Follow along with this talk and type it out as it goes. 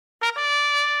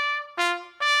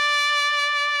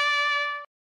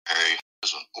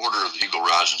As an Order of the Eagle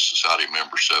Rising Society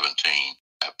member 17,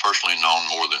 I have personally known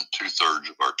more than 2/3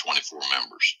 of our 24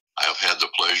 members. I have had the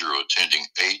pleasure of attending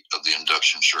 8 of the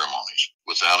induction ceremonies.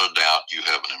 Without a doubt, you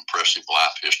have an impressive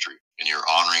life history, and your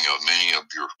honoring of many of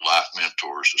your life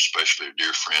mentors, especially a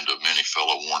dear friend of many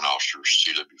fellow warrant officers,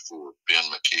 CW4 Ben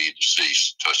McKee,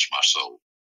 deceased, touched my soul.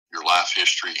 Your life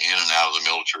history in and out of the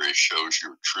military shows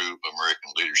your true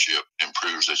American leadership and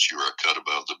proves that you are a cut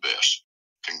above the best.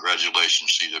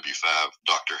 Congratulations, CW5,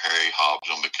 Dr. Harry Hobbs,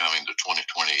 on becoming the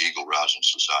 2020 Eagle Rising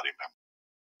Society member.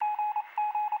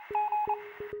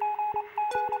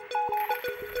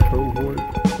 Cohort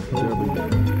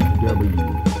W.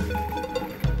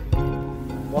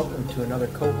 Welcome to another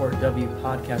Cohort W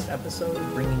podcast episode,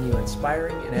 bringing you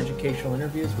inspiring and educational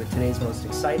interviews with today's most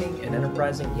exciting and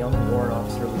enterprising young warrant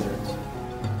officer leaders.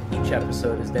 Each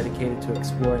episode is dedicated to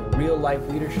exploring real-life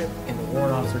leadership in the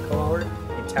warrant officer cohort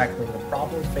and tackling the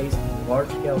problems faced in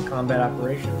large-scale combat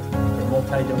operations or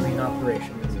multi-domain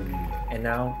operations. And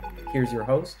now, here's your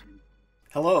host.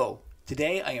 Hello.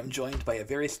 Today I am joined by a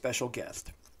very special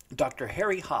guest. Dr.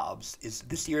 Harry Hobbs is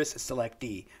this year's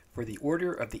selectee for the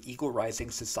Order of the Eagle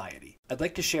Rising Society. I'd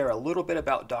like to share a little bit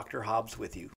about Dr. Hobbs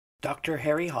with you. Dr.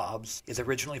 Harry Hobbs is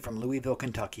originally from Louisville,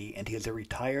 Kentucky, and he is a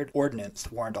retired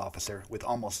Ordnance Warrant Officer with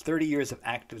almost 30 years of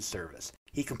active service.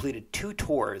 He completed 2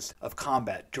 tours of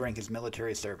combat during his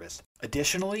military service.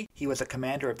 Additionally, he was a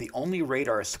commander of the only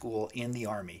radar school in the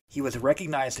Army. He was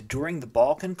recognized during the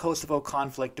Balkan-Kosovo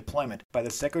conflict deployment by the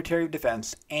Secretary of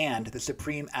Defense and the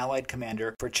Supreme Allied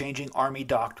Commander for changing Army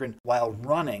doctrine while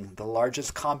running the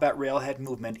largest combat railhead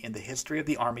movement in the history of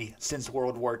the Army since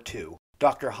World War II.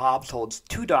 Dr. Hobbs holds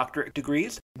 2 doctorate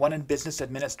degrees, one in business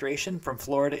administration from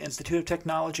Florida Institute of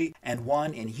Technology and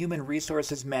one in human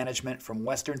resources management from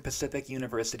Western Pacific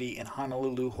University in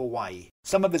Honolulu, Hawaii.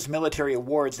 Some of his military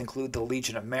awards include the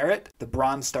Legion of Merit, the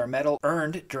Bronze Star Medal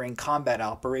earned during combat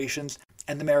operations,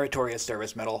 and the Meritorious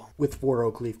Service Medal with 4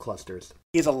 oak leaf clusters.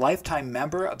 He is a lifetime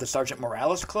member of the Sergeant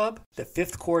Morales Club, the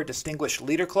 5th Corps Distinguished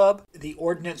Leader Club, the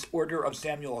Ordnance Order of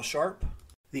Samuel Sharp,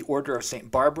 the Order of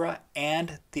St. Barbara,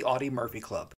 and the Audie Murphy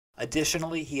Club.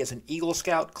 Additionally, he is an Eagle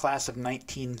Scout class of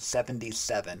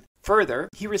 1977. Further,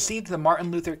 he received the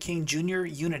Martin Luther King Jr.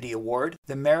 Unity Award,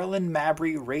 the Marilyn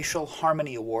Mabry Racial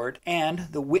Harmony Award, and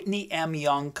the Whitney M.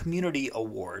 Young Community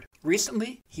Award.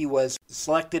 Recently, he was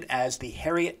selected as the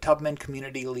Harriet Tubman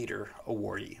Community Leader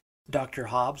Awardee. Dr.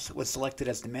 Hobbs was selected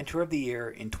as the Mentor of the Year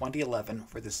in 2011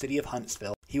 for the City of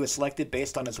Huntsville. He was selected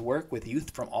based on his work with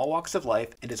youth from all walks of life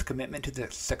and his commitment to the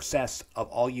success of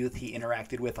all youth he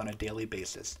interacted with on a daily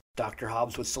basis. Dr.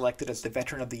 Hobbs was selected as the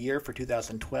Veteran of the Year for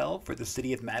 2012 for the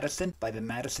City of Madison by the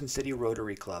Madison City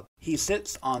Rotary Club. He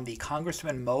sits on the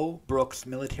Congressman Mo Brooks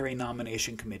Military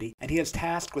Nomination Committee, and he is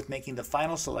tasked with making the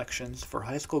final selections for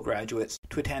high school graduates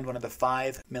to attend one of the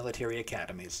 5 military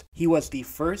academies. He was the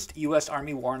first U.S.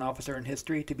 Army warrant officer in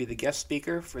history to be the guest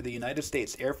speaker for the United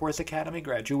States Air Force Academy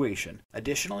graduation.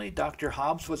 Additionally, Dr.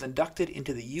 Hobbs was inducted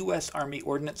into the U.S. Army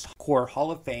Ordnance Corps Hall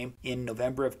of Fame in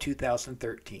November of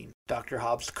 2013. Dr.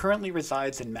 Hobbs currently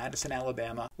resides in Madison,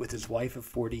 Alabama, with his wife of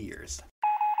 40 years.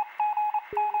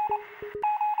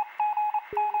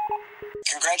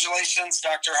 Congratulations,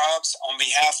 Dr. Hobbs, on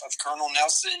behalf of Colonel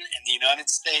Nelson and the United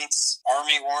States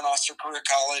Army Warrant Officer Career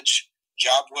College.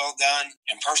 Job well done,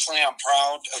 and personally, I'm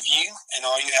proud of you and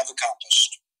all you have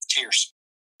accomplished. Cheers.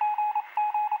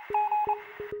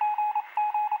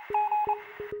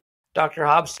 Dr.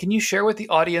 Hobbs, can you share with the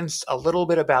audience a little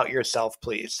bit about yourself,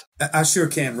 please? I sure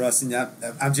can, Russ, and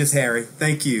I'm just Harry.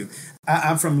 Thank you.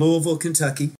 I'm from Louisville,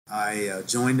 Kentucky. I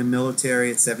joined the military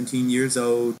at 17 years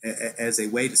old as a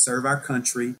way to serve our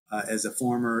country. As a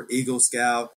former Eagle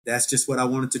Scout, that's just what I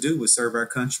wanted to do, was serve our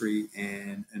country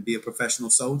and be a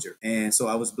professional soldier. And so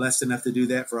I was blessed enough to do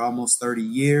that for almost 30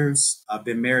 years. I've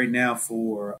been married now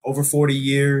for over 40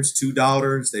 years, 2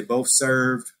 daughters. They both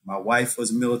served. My wife was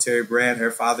a military brat.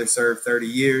 Her father served 30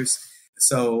 years.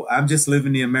 So I'm just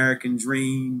living the American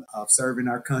dream of serving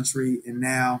our country. And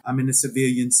now I'm in the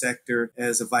civilian sector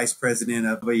as a vice president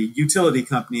of a utility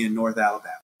company in North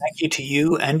Alabama. Thank you to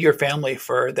you and your family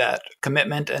for that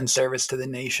commitment and service to the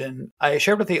nation. I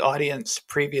shared with the audience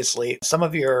previously some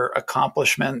of your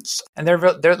accomplishments, and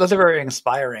those are very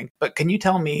inspiring. But can you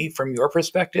tell me, from your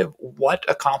perspective, what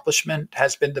accomplishment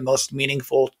has been the most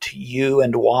meaningful to you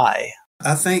and why?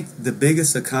 I think the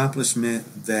biggest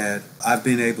accomplishment that I've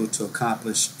been able to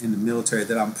accomplish in the military,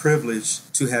 that I'm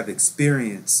privileged to have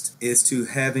experienced, is to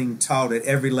having taught at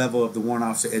every level of the warrant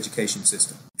officer education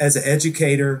system. As an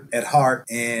educator at heart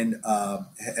and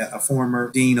a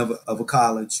former dean of a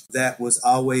college, that was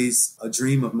always a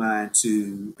dream of mine,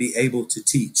 to be able to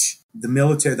teach. The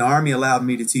military, the Army allowed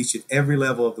me to teach at every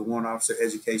level of the warrant officer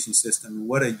education system.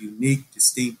 What a unique,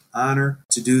 distinct honor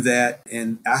to do that.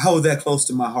 And I hold that close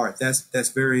to my heart.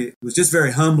 It was just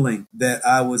very humbling that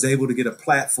I was able to get a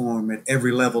platform at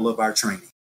every level of our training.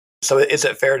 So is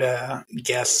it fair to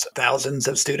guess thousands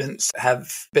of students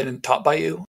have been taught by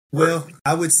you? Well,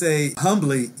 I would say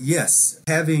humbly, yes.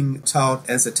 Having taught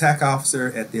as a TAC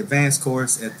officer at the advanced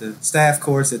course, at the staff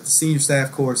course, at the senior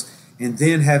staff course, and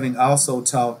then having also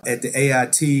taught at the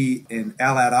AIT and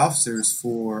allied officers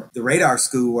for the radar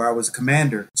school where I was a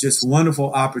commander, just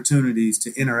wonderful opportunities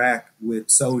to interact with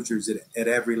soldiers at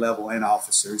every level and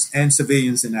officers and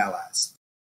civilians and allies.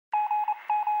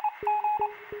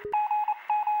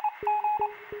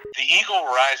 The Eagle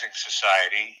Rising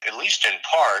Society, at least in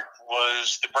part,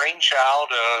 was the brainchild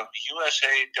of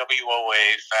USAWOA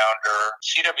founder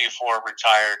CW4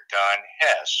 retired Don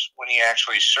Hess when he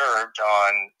actually served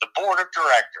on the board of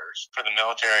directors for the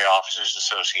Military Officers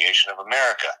Association of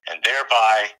America. And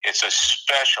thereby, it's a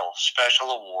special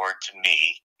award to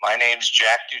me. My name's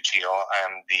Jack Tiel.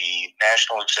 I'm the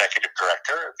National Executive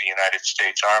Director of the United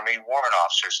States Army Warrant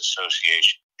Officers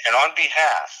Association. And on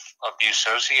behalf of the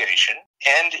association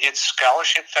and its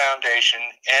scholarship foundation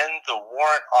and the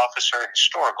Warrant Officer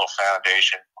Historical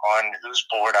Foundation, on whose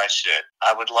board I sit,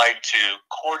 I would like to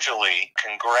cordially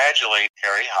congratulate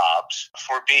Harry Hobbs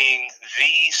for being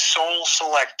the sole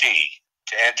selectee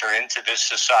to enter into this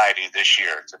society this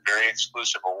year. It's a very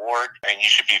exclusive award, and you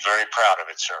should be very proud of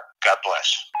it, sir. God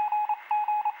bless.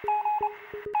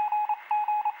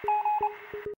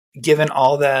 Given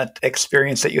all that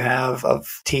experience that you have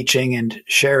of teaching and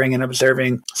sharing and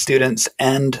observing students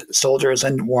and soldiers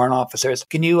and warrant officers,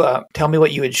 can you tell me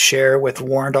what you would share with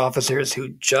warrant officers who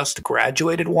just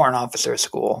graduated warrant officer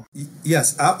school?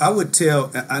 Yes, I would tell,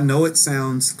 I know it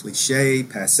sounds cliche,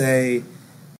 passé,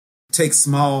 take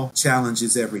small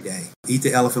challenges every day. Eat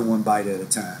the elephant one bite at a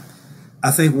time. I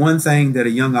think one thing that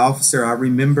a young officer, I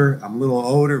remember, I'm a little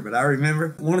older, but I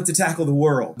remember, wanted to tackle the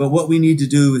world. But what we need to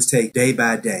do is take day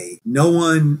by day. No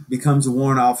one becomes a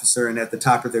warrant officer and at the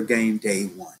top of their game day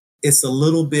one. It's a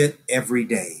little bit every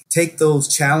day. Take those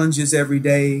challenges every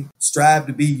day. Strive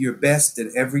to be your best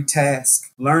at every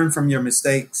task. Learn from your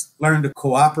mistakes. Learn to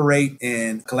cooperate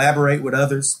and collaborate with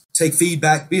others. Take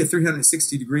feedback. Be a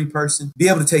 360-degree person. Be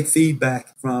able to take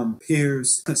feedback from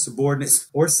peers, subordinates,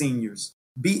 or seniors.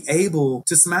 Be able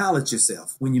to smile at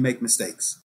yourself when you make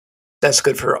mistakes. That's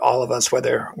good for all of us,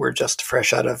 whether we're just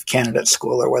fresh out of candidate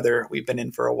school or whether we've been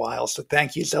in for a while. So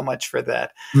thank you so much for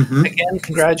that. Mm-hmm. Again,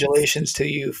 congratulations to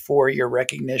you for your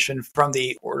recognition from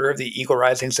the Order of the Eagle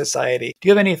Rising Society. Do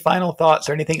you have any final thoughts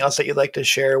or anything else that you'd like to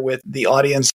share with the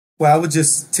audience? Well, I would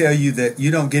just tell you that you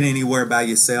don't get anywhere by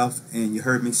yourself. And you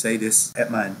heard me say this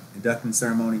at my induction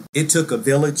ceremony. It took a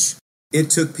village. It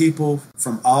took people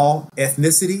from all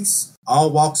ethnicities,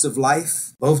 all walks of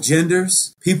life, both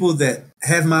genders, people that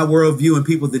have my worldview and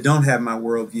people that don't have my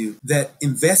worldview, that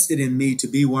invested in me to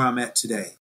be where I'm at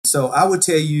today. So I would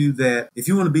tell you that if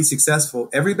you want to be successful,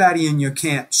 everybody in your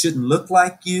camp shouldn't look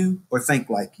like you or think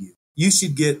like you. You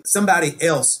should get somebody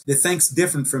else that thinks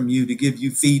different from you to give you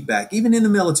feedback, even in the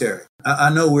military.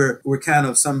 I know we're kind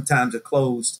of sometimes a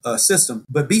closed system,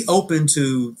 but be open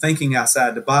to thinking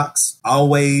outside the box.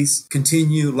 Always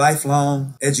continue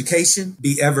lifelong education,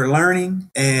 be ever learning,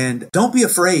 and don't be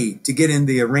afraid to get in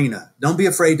the arena. Don't be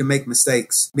afraid to make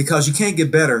mistakes because you can't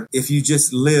get better if you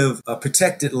just live a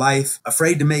protected life,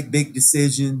 afraid to make big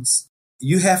decisions.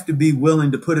 You have to be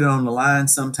willing to put it on the line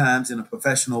sometimes in a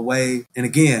professional way. And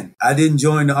again, I didn't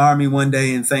join the Army one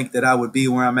day and think that I would be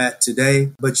where I'm at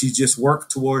today, but you just work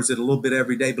towards it a little bit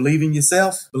every day. Believe in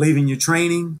yourself, believe in your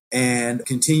training, and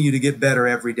continue to get better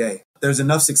every day. There's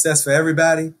enough success for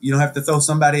everybody. You don't have to throw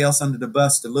somebody else under the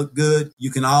bus to look good.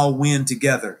 You can all win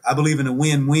together. I believe in a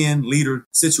win-win leader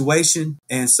situation.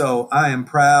 And so I am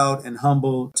proud and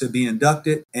humbled to be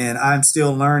inducted, and I'm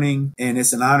still learning, and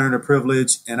it's an honor and a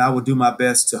privilege. And I will do my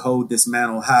best to hold this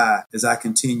mantle high as I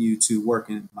continue to work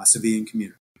in my civilian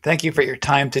community. Thank you for your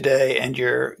time today and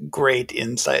your great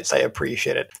insights. I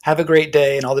appreciate it. Have a great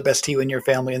day and all the best to you and your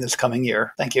family in this coming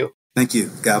year. Thank you. Thank you.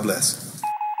 God bless.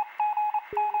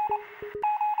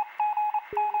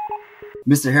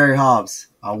 Mr. Harry Hobbs,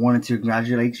 I wanted to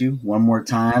congratulate you one more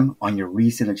time on your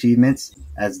recent achievements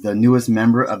as the newest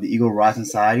member of the Eagle Rising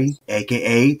Society,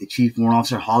 aka the Chief Warrant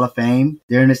Officer Hall of Fame.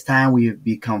 During this time, we have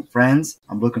become friends.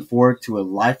 I'm looking forward to a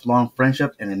lifelong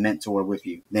friendship and a mentor with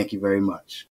you. Thank you very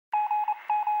much.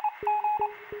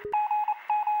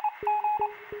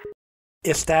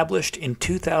 Established in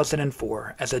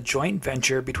 2004 as a joint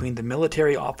venture between the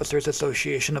Military Officers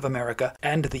Association of America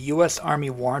and the U.S.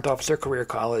 Army Warrant Officer Career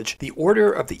College, the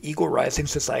Order of the Eagle Rising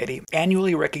Society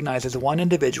annually recognizes one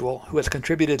individual who has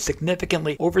contributed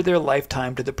significantly over their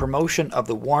lifetime to the promotion of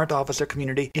the warrant officer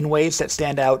community in ways that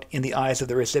stand out in the eyes of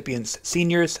the recipient's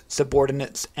seniors,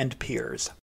 subordinates, and peers.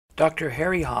 Dr.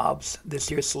 Harry Hobbs,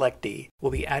 this year's selectee, will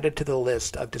be added to the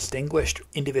list of distinguished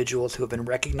individuals who have been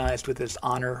recognized with this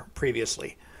honor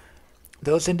previously.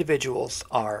 Those individuals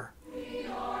are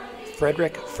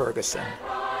Frederick Ferguson,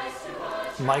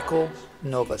 Michael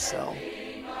Novosel,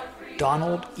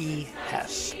 Donald E.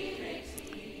 Hess,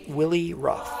 Willie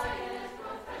Ruff,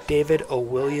 David O.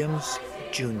 Williams,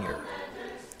 Jr.,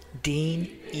 Dean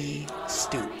E.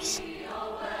 Stoops,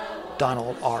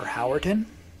 Donald R. Howerton,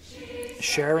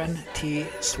 Sharon T.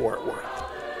 Swartworth,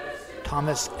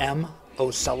 Thomas M.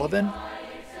 O'Sullivan,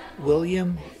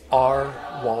 William R.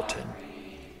 Walton,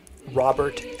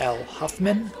 Robert L.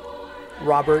 Huffman,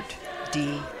 Robert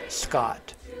D.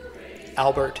 Scott,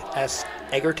 Albert S.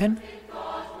 Egerton,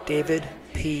 David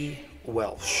P.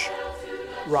 Welsh,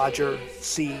 Roger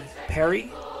C.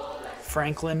 Perry,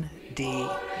 Franklin D.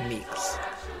 Meeks,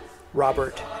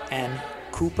 Robert N.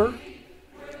 Cooper,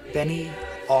 Benny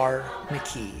R.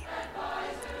 McKee,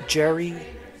 Jerry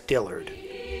Dillard,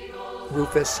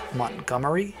 Rufus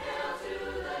Montgomery,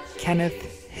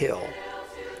 Kenneth Hill,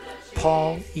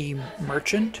 Paul E.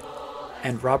 Merchant,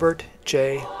 and Robert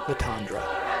J.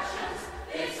 Latondra.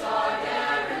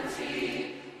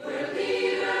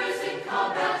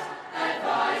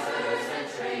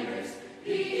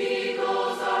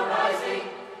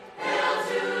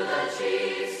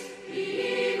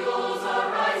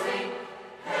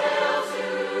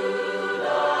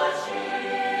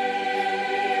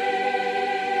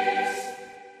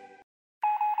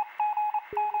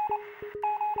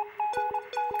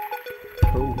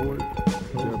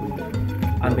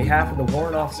 On behalf of the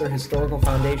Warrant Officer Historical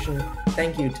Foundation,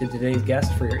 thank you to today's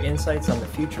guest for your insights on the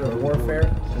future of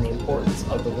warfare and the importance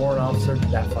of the warrant officer to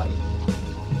that fight.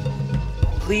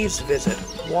 Please visit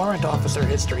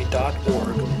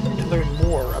warrantofficerhistory.org to learn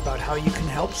more about how you can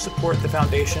help support the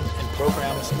foundation and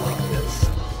programs like this.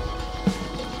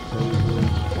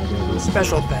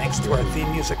 Special thanks to our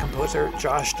theme music composer,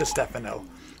 Josh DeStefano.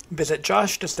 Visit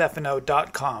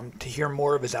joshdestefano.com to hear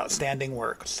more of his outstanding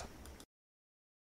works.